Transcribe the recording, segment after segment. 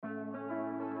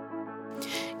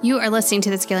You are listening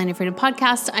to the Scaling Your Freedom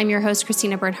podcast. I'm your host,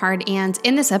 Christina Bernhard, and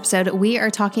in this episode, we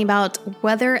are talking about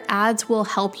whether ads will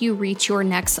help you reach your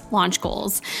next launch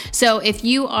goals. So if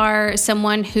you are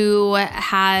someone who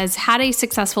has had a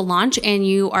successful launch and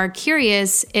you are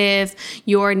curious if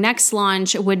your next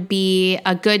launch would be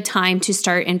a good time to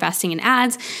start investing in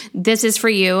ads, this is for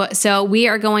you. So we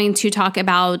are going to talk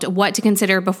about what to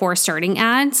consider before starting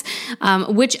ads,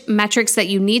 which metrics that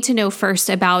you need to know first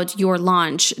about your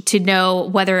launch to know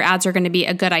whether ads are going to be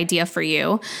a good idea for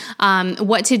you,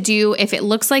 what to do if it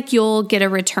looks like you'll get a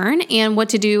return, and what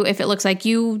to do if it looks like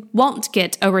you won't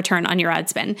get a return on your ad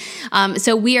spend.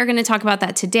 So we are going to talk about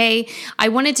that today. I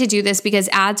wanted to do this because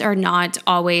ads are not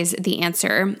always the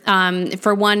answer.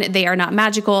 For one, they are not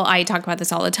magical. I talk about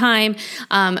this all the time.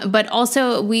 But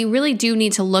also, we really do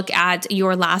need to look at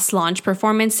your last launch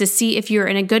performance to see if you're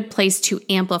in a good place to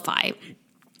amplify.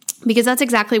 Because that's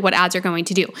exactly what ads are going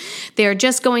to do. They're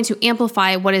just going to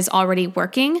amplify what is already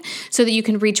working so that you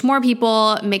can reach more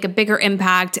people, make a bigger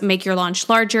impact, make your launch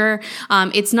larger.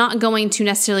 It's not going to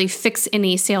necessarily fix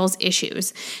any sales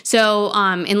issues. So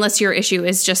unless your issue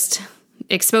is just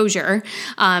exposure,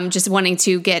 just wanting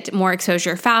to get more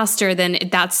exposure faster, then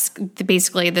that's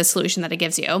basically the solution that it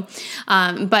gives you.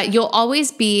 But you'll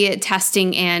always be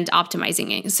testing and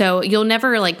optimizing it. So you'll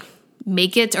never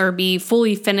make it or be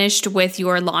fully finished with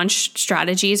your launch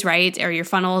strategies, right? Or your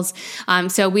funnels.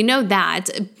 So we know that.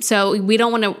 So we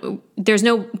don't want to, there's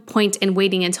no point in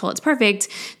waiting until it's perfect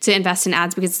to invest in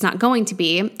ads because it's not going to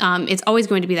be. It's always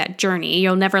going to be that journey.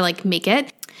 You'll never make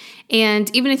it.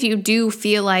 And even if you do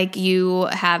feel like you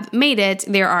have made it,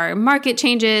 there are market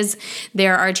changes,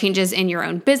 there are changes in your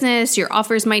own business, your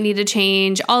offers might need to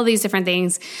change, all these different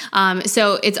things.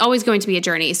 So it's always going to be a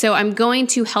journey. So I'm going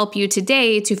to help you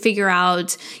today to figure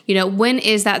out, when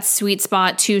is that sweet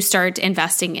spot to start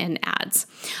investing in ads.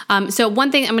 So one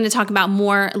thing I'm going to talk about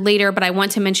more later, but I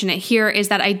want to mention it here, is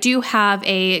that I do have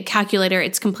a calculator.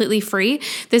 It's completely free.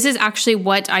 This is actually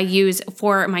what I use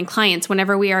for my clients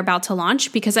whenever we are about to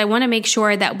launch, because I want to make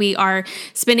sure that we are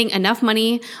spending enough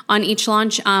money on each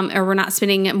launch, or we're not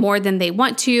spending more than they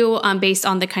want to, based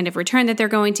on the kind of return that they're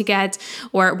going to get,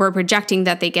 or we're projecting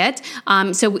that they get.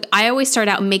 So I always start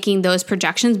out making those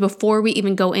projections before we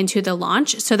even go into the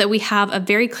launch so that we have a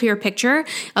very clear picture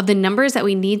of the numbers that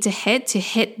we need to hit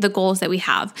the goals that we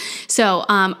have. So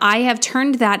I have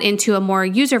turned that into a more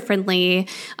user-friendly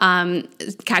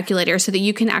calculator so that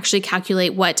you can actually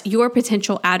calculate what your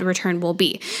potential ad return will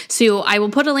be. So I will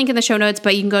put a link in the show notes,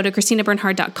 but you can go to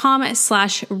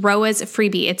christinabernhard.com/ROAS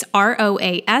freebie. It's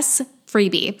ROAS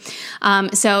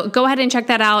freebie. So go ahead and check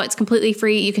that out. It's completely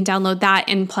free. You can download that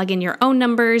and plug in your own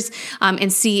numbers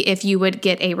and see if you would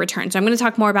get a return. So I'm going to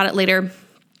talk more about it later.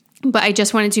 But I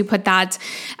just wanted to put that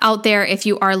out there. If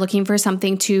you are looking for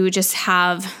something to just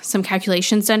have some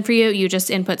calculations done for you, you just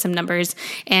input some numbers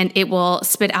and it will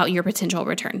spit out your potential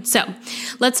return. So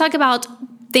let's talk about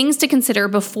things to consider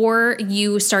before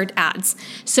you start ads.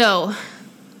 So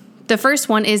the first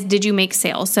one is, did you make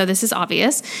sales? So this is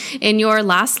obvious. In your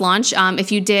last launch,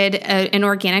 if you did an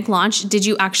organic launch, did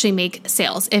you actually make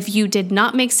sales? If you did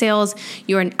not make sales,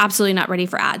 you're absolutely not ready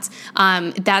for ads.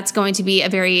 That's going to be a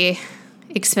very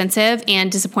expensive and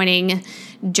disappointing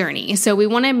journey. So we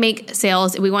want to make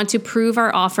sales. We want to prove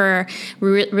our offer.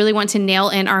 We really want to nail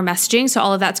in our messaging. So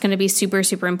all of that's going to be super,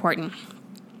 super important.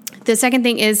 The second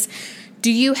thing is,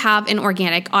 do you have an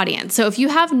organic audience? So if you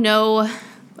have no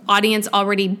audience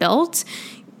already built,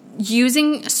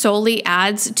 using solely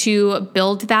ads to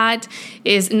build that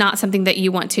is not something that you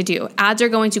want to do. Ads are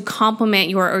going to complement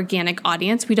your organic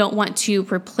audience. We don't want to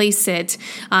replace it,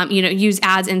 use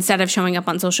ads instead of showing up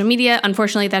on social media.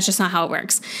 Unfortunately, that's just not how it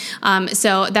works.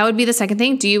 So that would be the second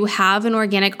thing. Do you have an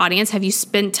organic audience? Have you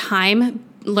spent time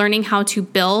learning how to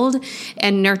build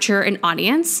and nurture an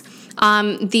audience?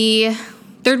 The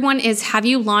third one is, have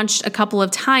you launched a couple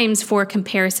of times for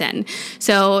comparison?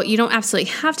 So you don't absolutely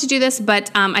have to do this,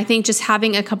 but I think just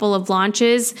having a couple of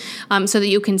launches so that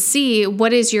you can see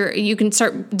you can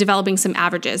start developing some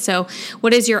averages. So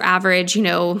what is your average,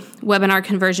 webinar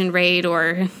conversion rate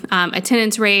or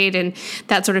attendance rate and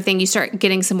that sort of thing. You start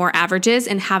getting some more averages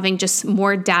and having just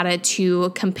more data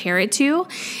to compare it to.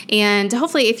 And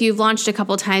hopefully if you've launched a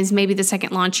couple of times, maybe the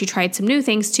second launch, you tried some new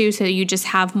things too. So you just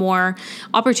have more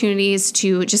opportunities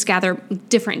to just gather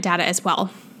different data as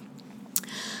well.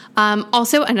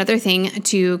 Also, another thing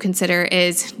to consider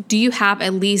is, do you have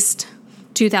at least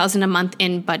 $2,000 a month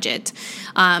in budget?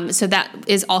 So that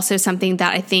is also something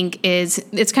that I think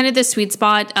it's kind of the sweet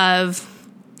spot of,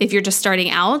 if you're just starting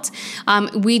out.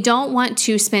 We don't want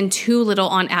to spend too little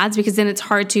on ads because then it's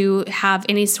hard to have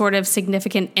any sort of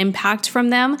significant impact from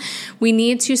them. We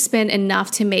need to spend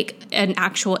enough to make an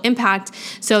actual impact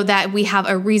so that we have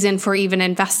a reason for even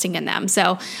investing in them.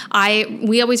 So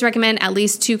we always recommend at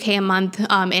least $2,000 a month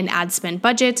in ad spend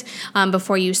budget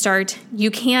before you start.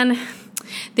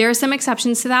 There are some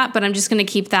exceptions to that, but I'm just going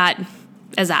to keep that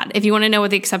as that. If you want to know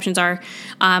what the exceptions are,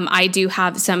 I do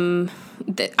have some.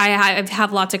 I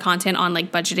have lots of content on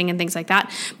like budgeting and things like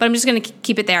that, but I'm just going to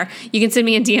keep it there. You can send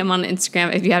me a DM on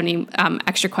Instagram if you have any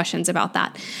extra questions about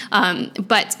that.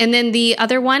 And then the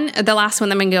other one, the last one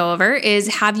that I'm going to go over is,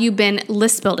 have you been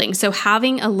list building? So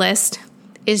having a list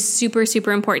is super,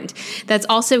 super important. That's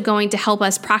also going to help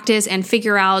us practice and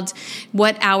figure out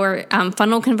what our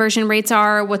funnel conversion rates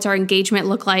are, what's our engagement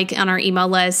look like on our email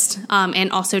list,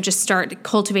 and also just start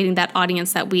cultivating that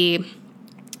audience that we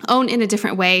own in a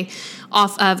different way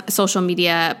off of social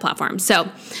media platforms. So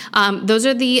those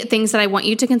are the things that I want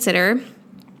you to consider.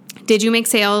 Did you make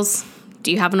sales?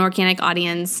 Do you have an organic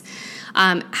audience?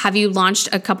 Have you launched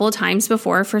a couple of times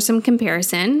before for some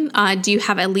comparison? Do you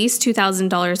have at least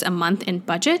 $2,000 a month in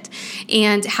budget?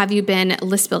 And have you been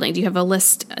list building? Do you have a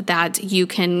list that you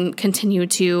can continue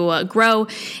to grow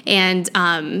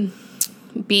and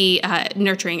be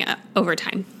nurturing over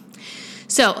time?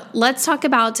 So let's talk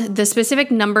about the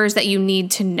specific numbers that you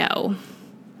need to know.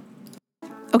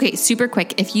 Okay, super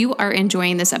quick. If you are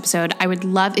enjoying this episode, I would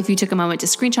love if you took a moment to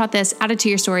screenshot this, add it to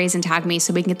your stories, and tag me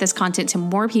so we can get this content to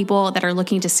more people that are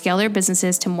looking to scale their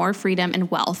businesses to more freedom and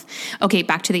wealth. Okay,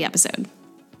 back to the episode.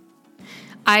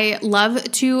 I love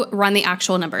to run the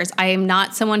actual numbers. I am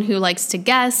not someone who likes to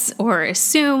guess or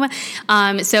assume.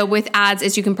 So with ads,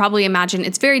 as you can probably imagine,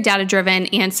 it's very data driven.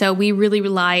 And so we really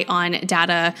rely on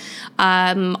data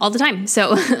all the time.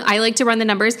 So I like to run the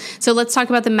numbers. So let's talk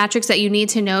about the metrics that you need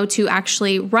to know to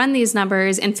actually run these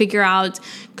numbers and figure out,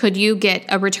 could you get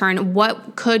a return?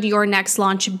 What could your next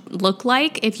launch look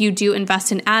like if you do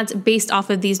invest in ads based off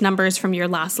of these numbers from your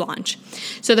last launch?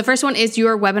 So the first one is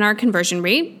your webinar conversion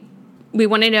rate. We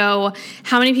want to know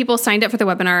how many people signed up for the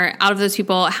webinar. Out of those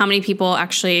people, how many people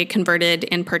actually converted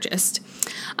and purchased.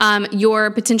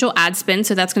 Your potential ad spend,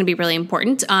 so that's going to be really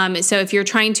important. So if you're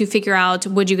trying to figure out,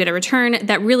 would you get a return,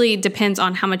 that really depends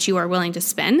on how much you are willing to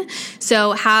spend.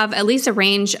 So have at least a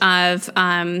range of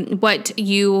what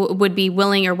you would be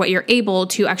willing or what you're able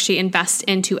to actually invest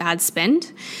into ad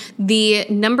spend. The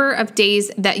number of days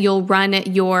that you'll run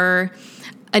your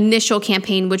initial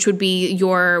campaign, which would be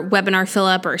your webinar fill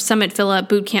up or summit fill up,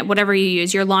 bootcamp, whatever you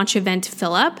use, your launch event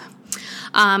fill up.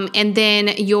 And then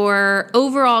your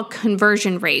overall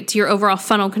conversion rate, your overall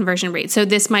funnel conversion rate. So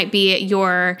this might be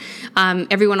your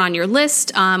everyone on your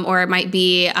list, or it might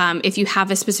be if you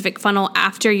have a specific funnel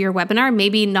after your webinar.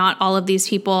 Maybe not all of these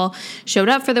people showed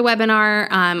up for the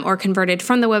webinar or converted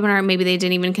from the webinar. Maybe they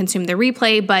didn't even consume the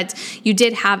replay, but you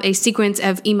did have a sequence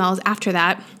of emails after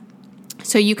that.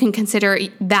 So you can consider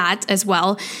that as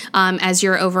well as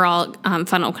your overall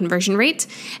funnel conversion rate.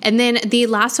 And then the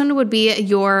last one would be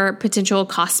your potential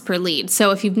cost per lead.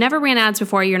 So if you've never ran ads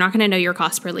before, you're not going to know your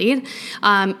cost per lead.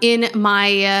 In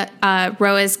my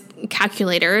ROAS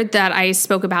calculator that I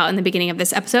spoke about in the beginning of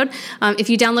this episode,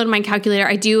 if you download my calculator,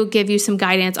 I do give you some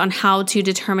guidance on how to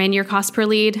determine your cost per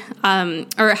lead,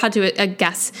 or how to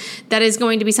guess. That is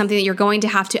going to be something that you're going to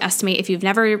have to estimate. If you've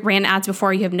never ran ads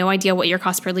before, you have no idea what your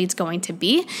cost per lead is going to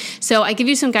be. So I give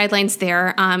you some guidelines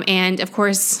there, and of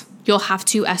course, you'll have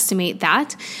to estimate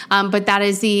that. But that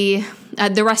is the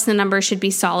rest of the numbers should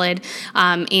be solid,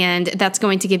 and that's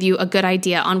going to give you a good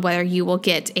idea on whether you will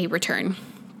get a return.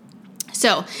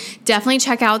 So definitely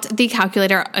check out the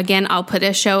calculator. Again, I'll put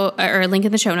a link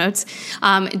in the show notes.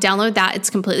 Download that. It's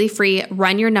completely free.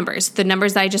 Run your numbers. The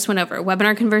numbers that I just went over: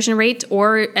 webinar conversion rate,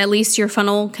 or at least your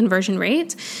funnel conversion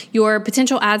rate, your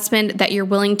potential ad spend that you're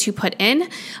willing to put in,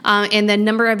 and the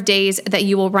number of days that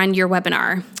you will run your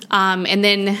webinar. And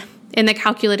then in the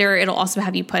calculator, it'll also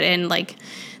have you put in like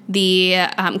the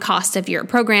cost of your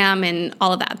program and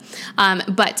all of that.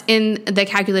 But in the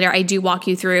calculator, I do walk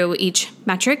you through each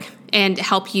metric and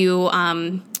help you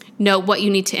know what you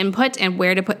need to input and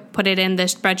where to put it in the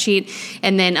spreadsheet,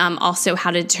 and then also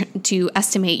how to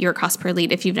estimate your cost per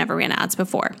lead if you've never ran ads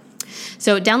before.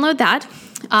 So download that.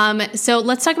 So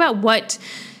let's talk about what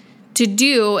to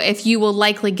do if you will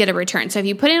likely get a return. So if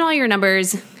you put in all your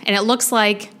numbers and it looks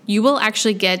like you will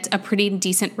actually get a pretty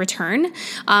decent return,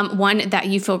 one that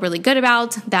you feel really good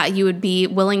about, that you would be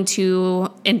willing to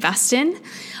invest in,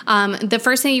 the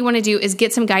first thing you want to do is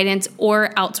get some guidance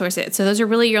or outsource it. So those are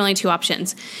really your only two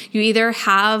options. You either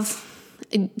have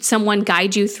someone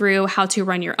guide you through how to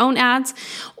run your own ads,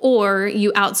 or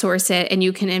you outsource it and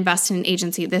you can invest in an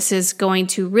agency. This is going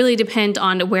to really depend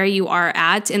on where you are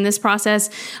at in this process,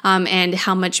 and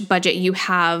how much budget you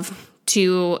have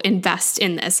to invest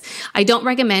in this. I don't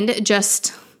recommend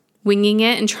just winging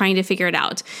it and trying to figure it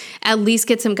out. At least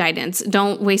get some guidance.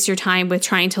 Don't waste your time with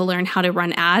trying to learn how to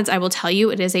run ads. I will tell you,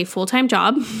 it is a full-time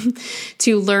job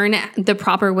to learn the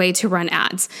proper way to run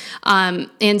ads.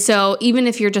 And so even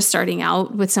if you're just starting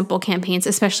out with simple campaigns,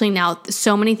 especially now,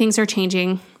 so many things are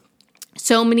changing.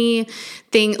 So many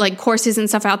things like courses and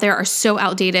stuff out there are so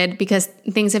outdated because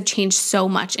things have changed so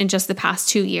much in just the past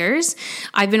 2 years.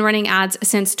 I've been running ads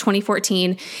since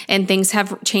 2014 and things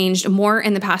have changed more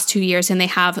in the past 2 years than they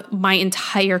have my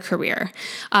entire career.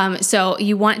 So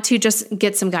you want to just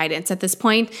get some guidance at this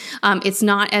point. It's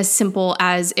not as simple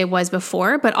as it was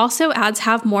before, but also ads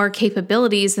have more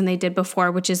capabilities than they did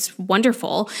before, which is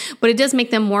wonderful, but it does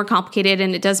make them more complicated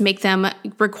and it does make them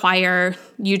require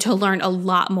you to learn a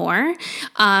lot more.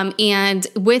 And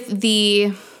with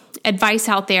the advice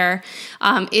out there,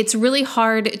 it's really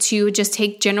hard to just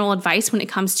take general advice when it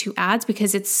comes to ads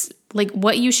because it's like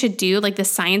what you should do, like the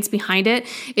science behind it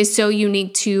is so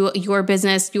unique to your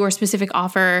business, your specific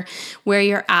offer, where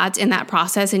you're at in that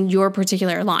process and your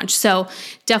particular launch. So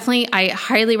definitely, I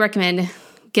highly recommend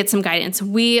get some guidance.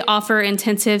 We offer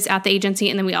intensives at the agency,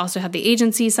 and then we also have the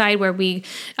agency side where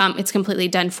it's completely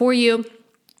done for you.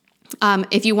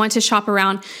 If you want to shop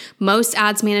around, most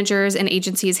ads managers and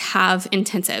agencies have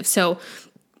intensive. So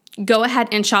go ahead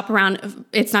and shop around.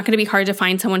 It's not going to be hard to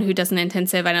find someone who does an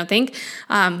intensive, I don't think.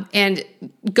 And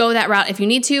go that route if you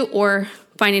need to, or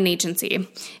find an agency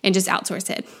and just outsource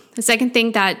it. The second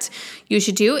thing that you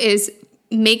should do is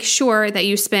make sure that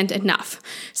you spend enough.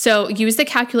 So use the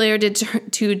calculator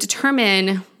to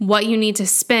determine what you need to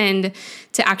spend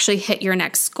to actually hit your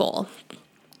next goal.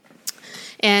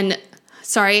 And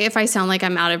sorry if I sound like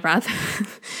I'm out of breath.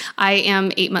 I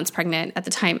am 8 months pregnant at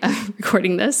the time of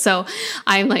recording this. So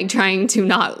I'm like trying to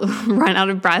not run out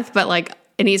of breath, but like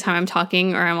anytime I'm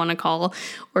talking or I'm on a call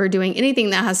or doing anything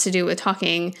that has to do with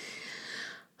talking,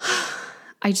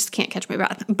 I just can't catch my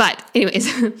breath. But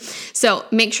anyways, so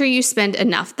make sure you spend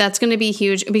enough. That's going to be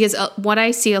huge because what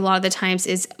I see a lot of the times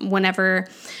is whenever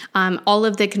all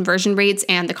of the conversion rates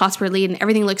and the cost per lead and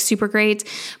everything looks super great,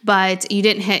 but you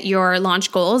didn't hit your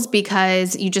launch goals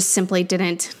because you just simply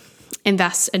didn't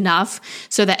invest enough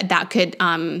so that could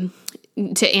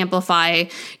to amplify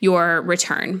your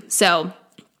return. So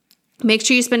make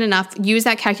sure you spend enough. Use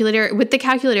that calculator. With the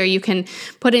calculator, you can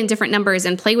put in different numbers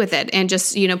and play with it and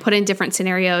just, put in different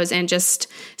scenarios and just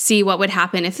see what would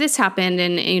happen if this happened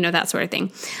and, that sort of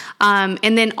thing.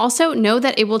 And then also know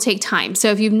that it will take time. So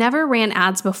if you've never ran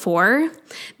ads before,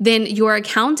 then your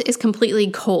account is completely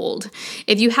cold.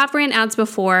 If you have ran ads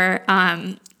before,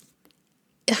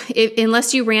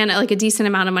 unless you ran like a decent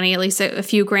amount of money, at least a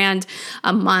few grand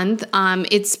a month,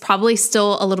 it's probably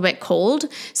still a little bit cold.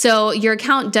 So your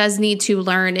account does need to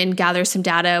learn and gather some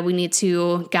data. We need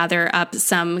to gather up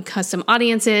some custom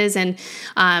audiences. And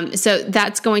so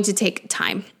that's going to take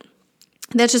time.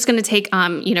 That's just going to take,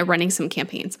 running some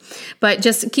campaigns. But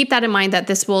just keep that in mind that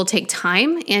this will take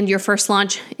time and your first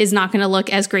launch is not going to look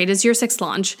as great as your sixth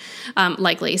launch,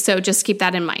 likely. So just keep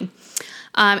that in mind.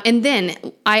 And then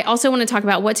I also want to talk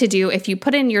about what to do if you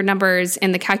put in your numbers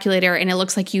in the calculator and it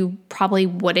looks like you probably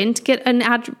wouldn't get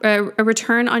a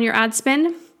return on your ad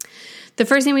spend. The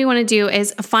first thing we want to do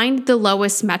is find the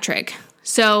lowest metric.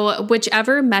 So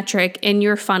whichever metric in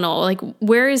your funnel, like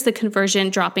where is the conversion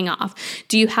dropping off?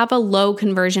 Do you have a low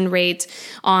conversion rate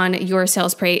on your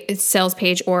sales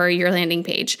page or your landing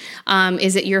page?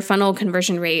 Is it your funnel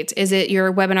conversion rate? Is it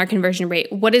your webinar conversion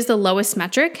rate? What is the lowest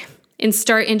metric? And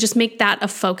start and just make that a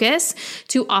focus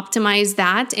to optimize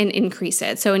that and increase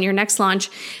it. So in your next launch,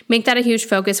 make that a huge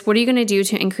focus. What are you going to do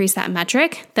to increase that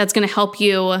metric? That's going to help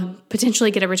you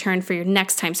potentially get a return for your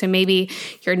next time. So maybe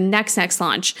your next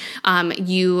launch,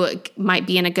 you might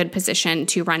be in a good position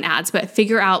to run ads, but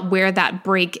figure out where that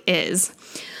break is.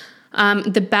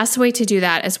 The best way to do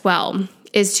that as well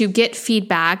is to get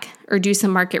feedback or do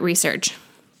some market research.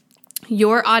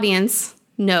 Your audience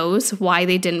knows why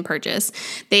they didn't purchase.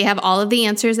 They have all of the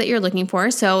answers that you're looking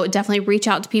for. So definitely reach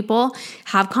out to people,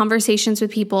 have conversations with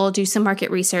people, do some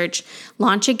market research,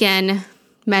 launch again,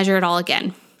 measure it all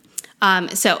again.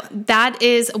 So that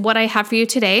is what I have for you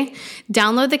today.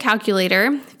 Download the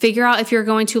calculator, figure out if you're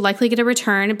going to likely get a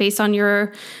return based on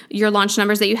your launch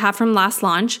numbers that you have from last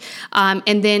launch.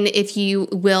 And then if you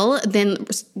will, then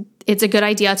it's a good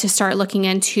idea to start looking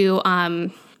into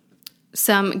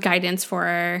some guidance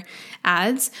for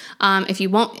ads. If you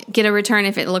won't get a return,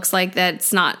 if it looks like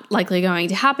that's not likely going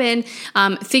to happen,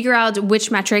 figure out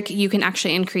which metric you can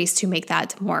actually increase to make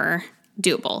that more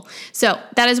doable. So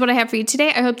that is what I have for you today.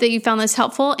 I hope that you found this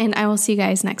helpful, and I will see you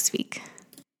guys next week.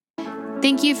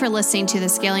 Thank you for listening to the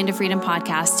Scaling to Freedom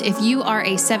podcast. If you are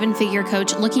a 7-figure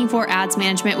coach looking for ads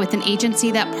management with an agency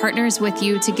that partners with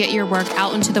you to get your work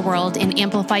out into the world and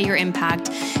amplify your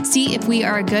impact, see if we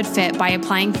are a good fit by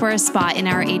applying for a spot in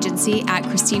our agency at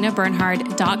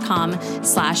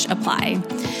ChristinaBernhard.com/apply.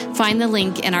 Find the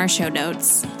link in our show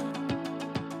notes.